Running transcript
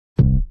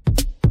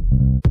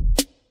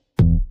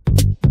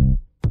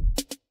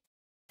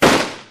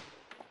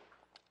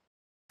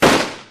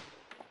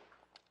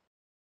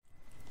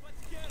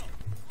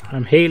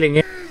I'm healing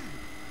it.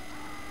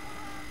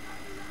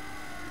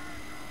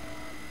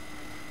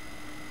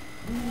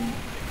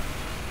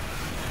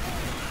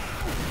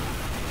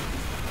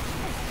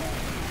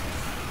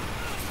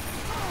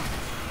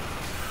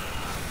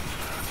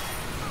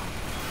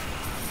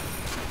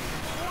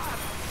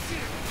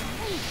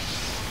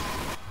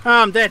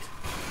 Oh, I'm dead.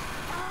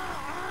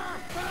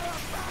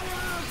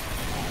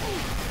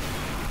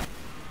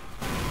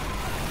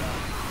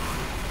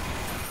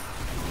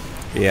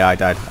 Yeah, I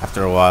died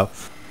after a while.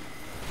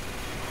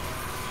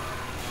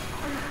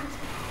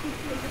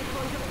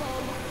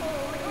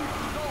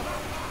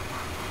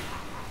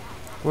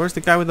 Where's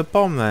the guy with the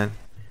bomb then?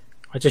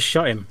 I just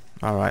shot him.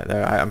 Alright,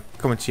 there. I'm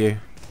coming to you.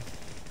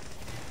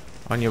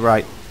 On your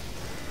right.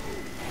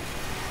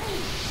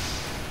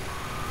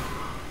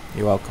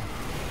 You're welcome.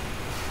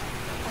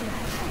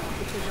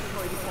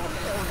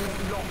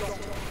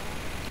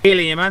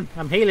 Healing you, man.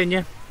 I'm healing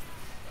you.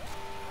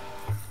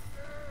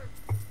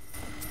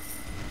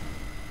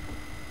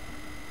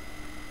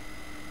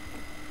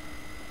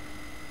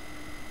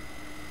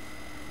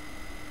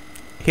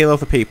 Heal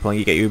other people and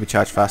you get Uber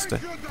charged faster.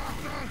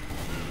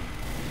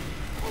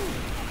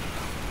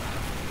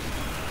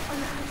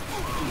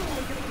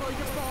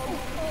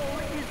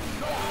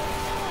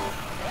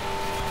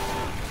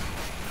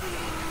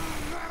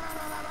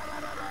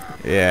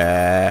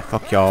 Yeah,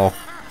 fuck y'all.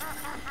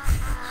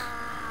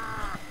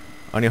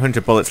 Only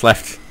 100 bullets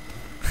left.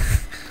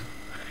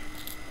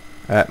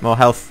 More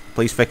health,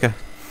 please, Vicar.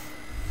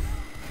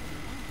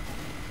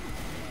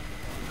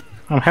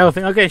 I'm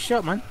healthy. I'm getting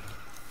shot, man.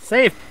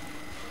 Save.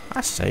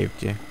 I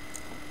saved you.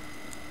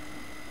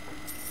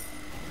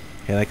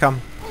 Here they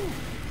come.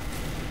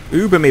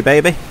 Uber me,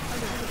 baby.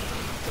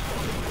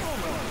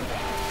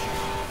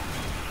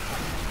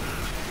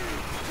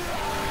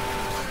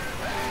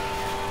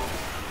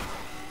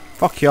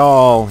 Fuck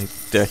y'all, you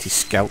dirty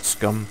scout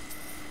scum.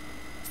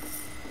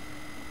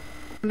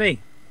 Money.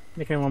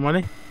 Making more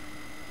money.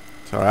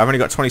 Sorry, I've only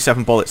got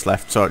 27 bullets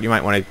left, so you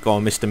might want to go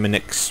on Mr.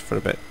 Minix for a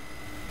bit.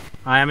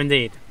 I am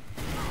indeed.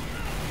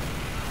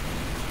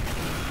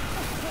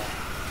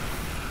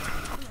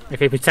 If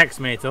he protects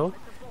me at all.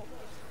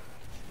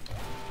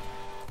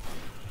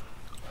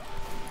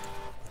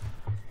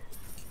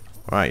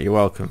 Right, you're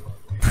welcome.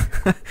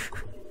 I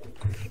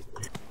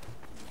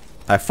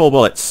have full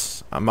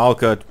bullets. I'm all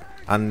good.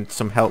 And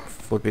some help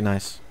would be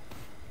nice.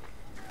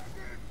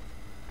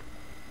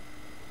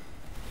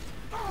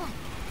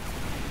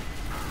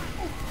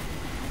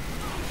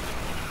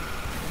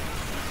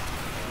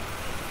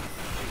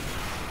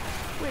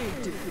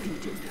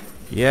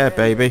 Yeah,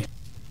 baby.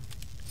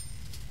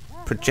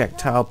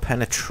 Projectile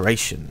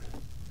penetration.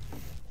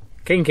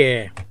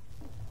 Kinky.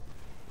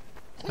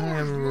 I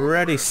am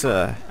ready,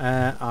 sir.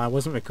 I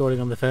wasn't recording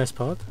on the first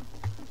pod.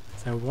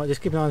 So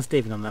just keep an eye on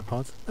Stephen on that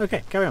pod.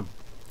 Okay, carry on.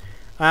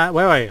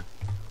 Where are you?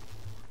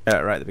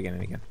 Right at the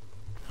beginning again.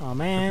 Oh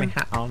man. With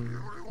my hat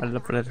on. I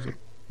love it.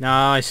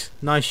 Nice.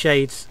 Nice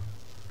shades.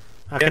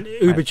 I can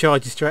Uber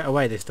charge you straight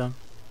away this time.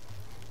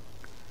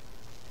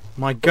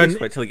 My gun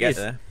Wait till we get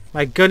there.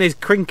 My gun is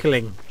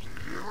crinkling.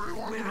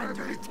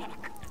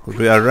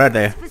 We are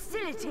ready.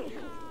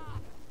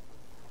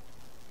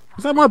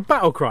 Is that my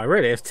battle cry?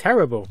 Really? It's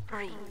terrible.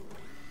 3,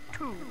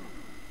 2,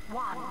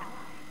 1.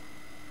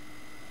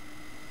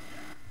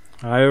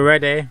 Are you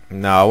ready?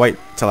 No, wait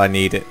till I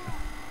need it.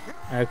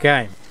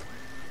 Okay.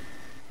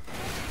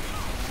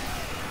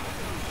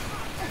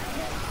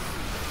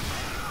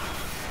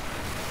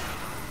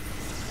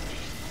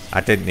 I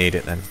didn't need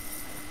it then.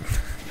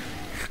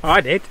 Oh,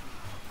 I did.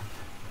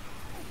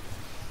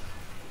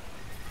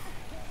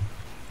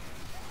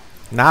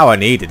 Now I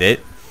needed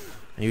it.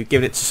 And you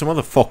giving it to some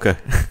other fucker.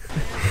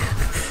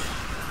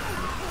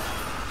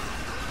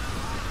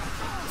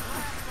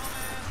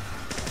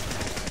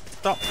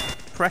 Stop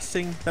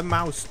pressing the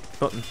mouse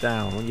button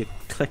down when you're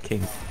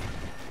clicking.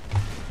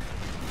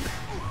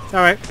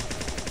 Alright.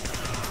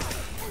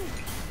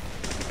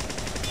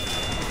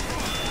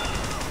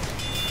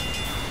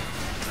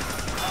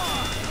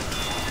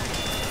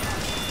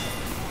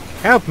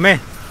 Help me.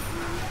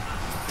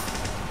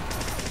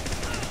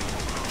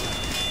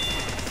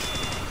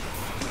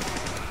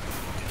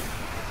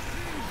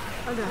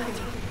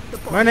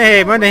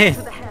 Money, money.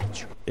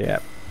 Yeah.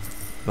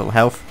 Little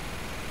health.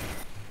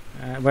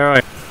 Where are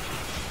you?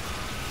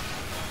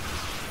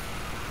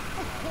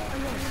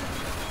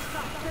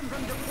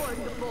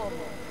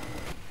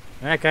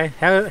 Okay,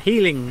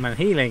 healing, man,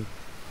 healing.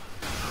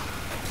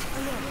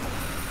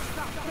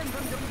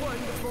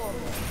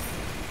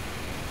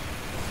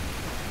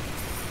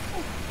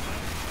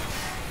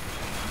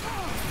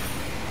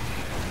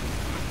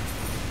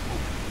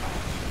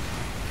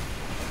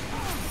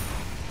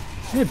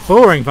 It's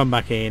boring from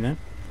back here, you know.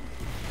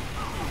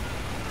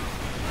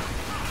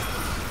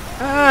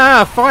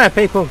 Ah, fire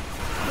people!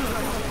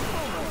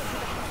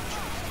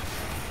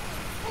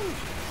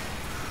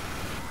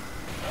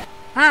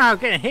 Ah, I'm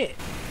getting hit.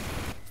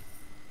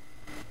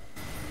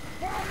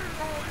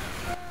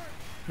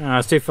 Ah,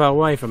 it's too far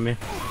away from me.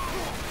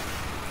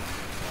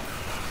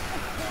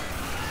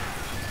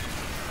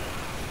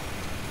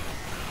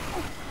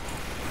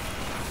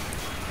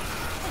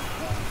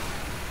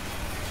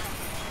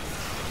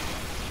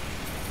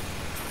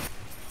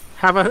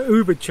 Have a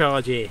Uber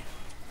charge here.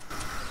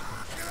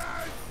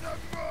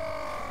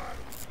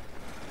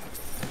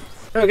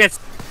 Oh, gets.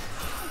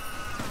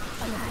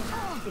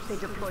 If they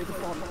deploy the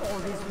bomb, all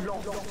is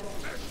lost.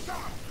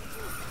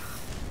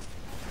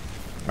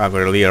 I'm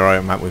going to Leroy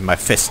him out with my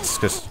fists,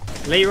 because...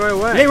 Leroy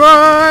away.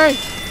 Leroy!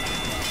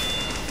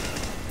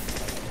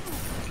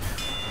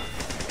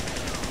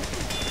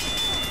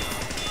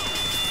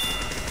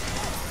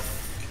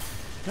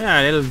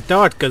 Yeah, a little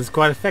dart gun's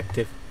quite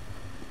effective.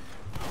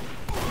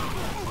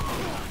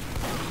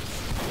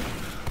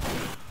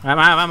 I'm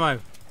out of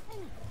ammo.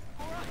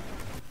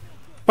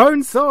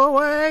 Bone saw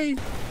away!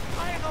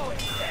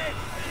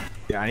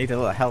 Yeah, I need a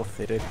little health,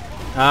 they do.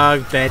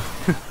 Oh, dead.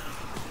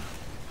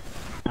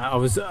 I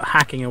was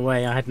hacking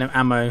away, I had no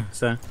ammo,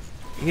 so...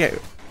 Yeah,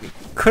 you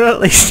could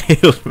at least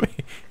heal me.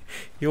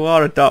 You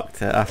are a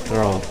doctor, after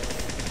all.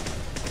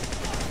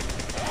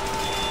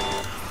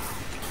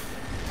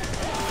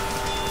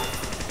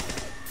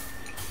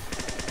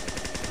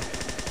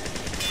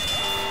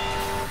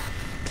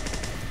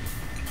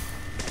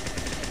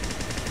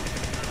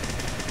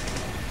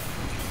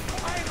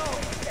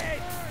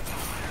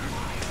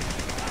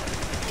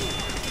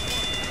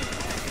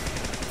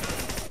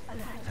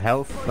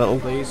 Health, little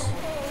please.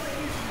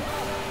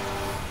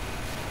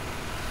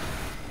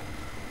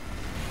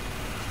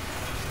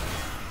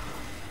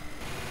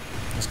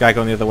 This guy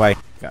going the other way.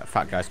 That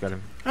fat guy's got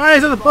him. Oh,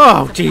 he's on the...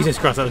 Oh, Jesus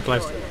Christ, that was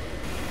close.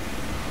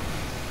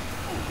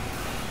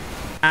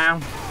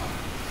 Ow.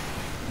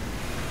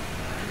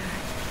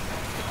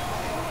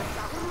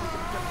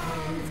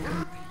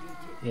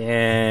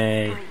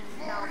 Yay.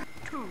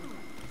 2,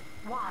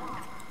 1.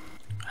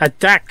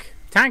 Attack!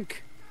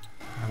 Tank!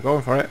 I'm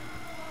going for it.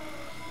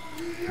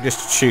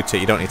 Just shoot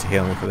it, you don't need to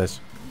heal me for this.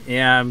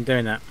 Yeah, I'm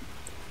doing that.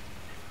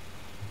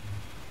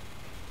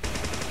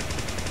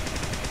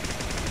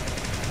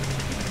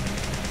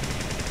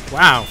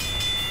 Wow.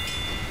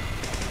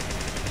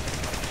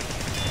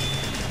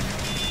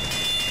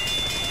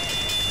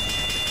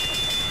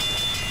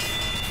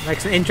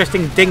 Makes an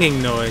interesting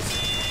dinging noise.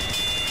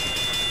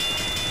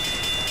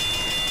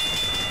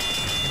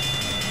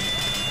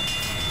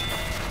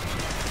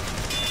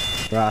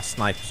 There are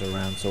snipers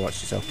around, so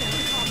watch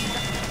yourself.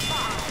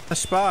 A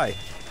spy.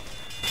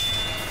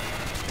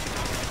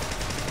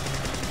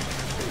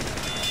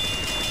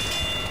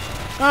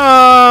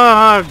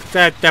 Oh,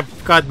 that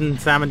goddamn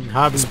salmon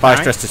harbin.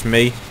 Spy's dressed as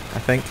me, I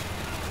think.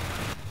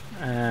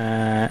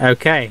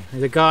 Okay.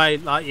 There's a guy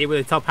like you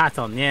with a top hat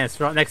on. Yes,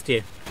 right next to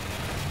you.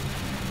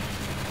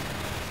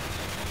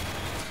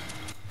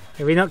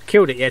 Have we not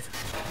killed it yet?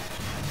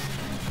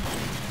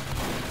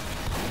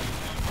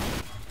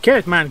 Kill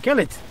it, man! Kill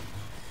it!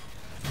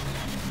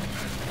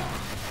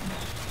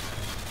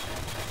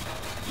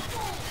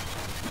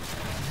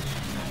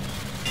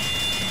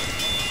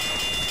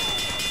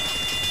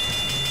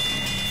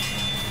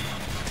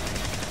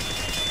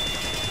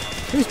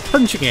 Who's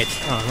punching it?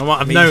 Oh, I might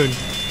have known.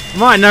 I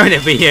might have known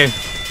it'd be you.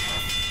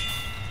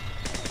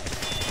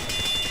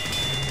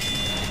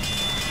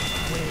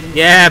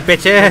 Yeah,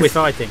 bitches! What are we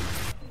fighting?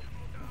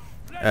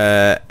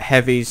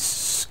 Heavies,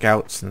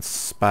 scouts, and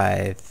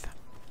spies.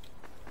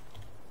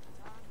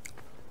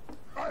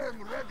 I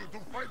am ready to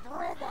fight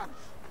robots.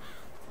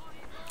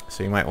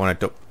 So you might want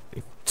to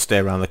stay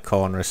around the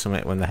corner or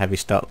something when the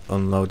heavies start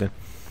unloading.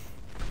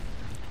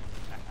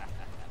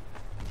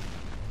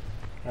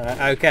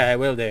 Okay, I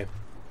will do.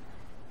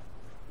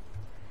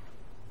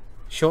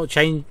 Short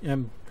change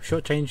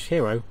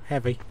hero,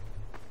 heavy.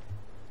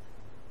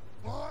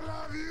 All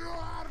of you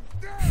are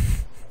dead.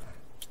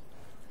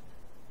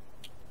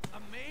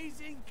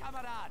 Amazing,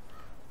 camarade.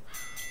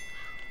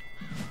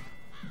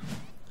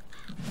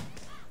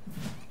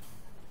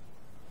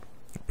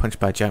 Punched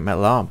by a giant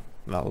metal arm.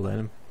 That'll learn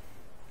him.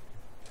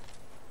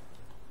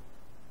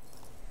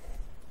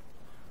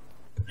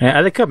 Yeah,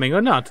 are they coming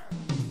or not?